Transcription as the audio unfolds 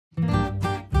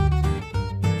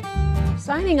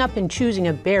Signing up and choosing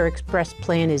a Bear Express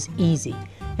plan is easy,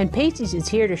 and Pacey's is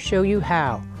here to show you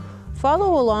how.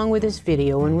 Follow along with this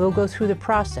video and we'll go through the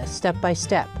process step by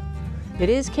step. It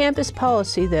is campus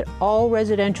policy that all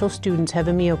residential students have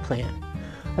a meal plan.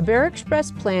 A Bear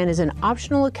Express plan is an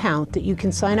optional account that you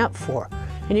can sign up for,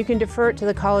 and you can defer it to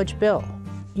the college bill.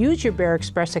 Use your Bear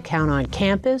Express account on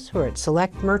campus or at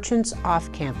select merchants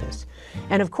off campus.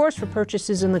 And of course for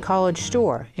purchases in the college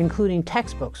store, including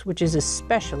textbooks, which is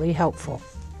especially helpful.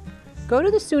 Go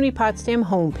to the SUNY Potsdam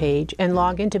homepage and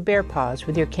log into BearPaws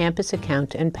with your campus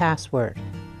account and password.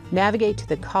 Navigate to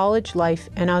the College Life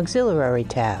and Auxiliary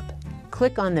tab.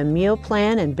 Click on the Meal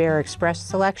Plan and Bear Express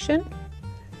selection.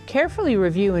 Carefully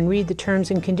review and read the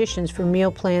terms and conditions for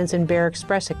meal plans and Bear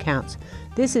Express accounts.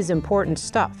 This is important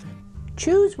stuff.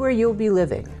 Choose where you'll be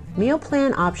living. Meal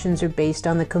plan options are based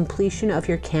on the completion of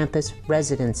your campus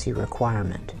residency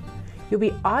requirement. You'll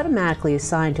be automatically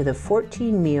assigned to the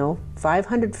 14-meal,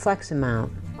 500 flex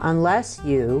amount unless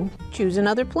you choose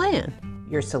another plan.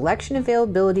 Your selection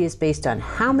availability is based on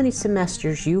how many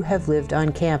semesters you have lived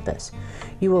on campus.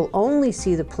 You will only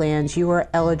see the plans you are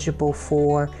eligible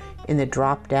for in the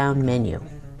drop-down menu.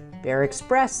 Bear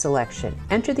Express selection.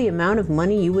 Enter the amount of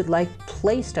money you would like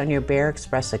placed on your Bear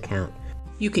Express account.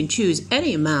 You can choose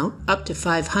any amount up to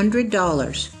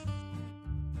 $500.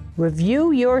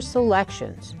 Review your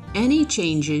selections. Any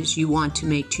changes you want to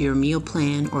make to your meal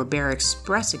plan or Bear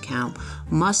Express account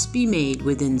must be made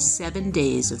within 7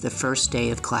 days of the first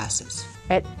day of classes.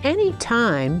 At any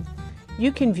time,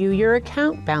 you can view your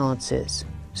account balances,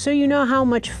 so you know how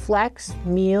much flex,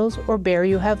 meals, or Bear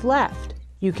you have left.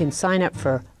 You can sign up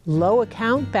for low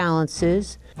account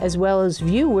balances as well as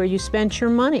view where you spent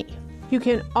your money. You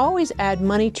can always add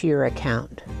money to your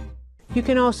account. You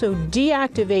can also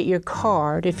deactivate your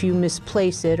card if you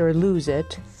misplace it or lose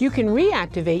it. You can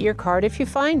reactivate your card if you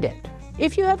find it.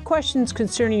 If you have questions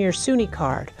concerning your SUNY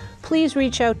card, please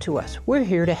reach out to us. We're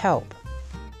here to help.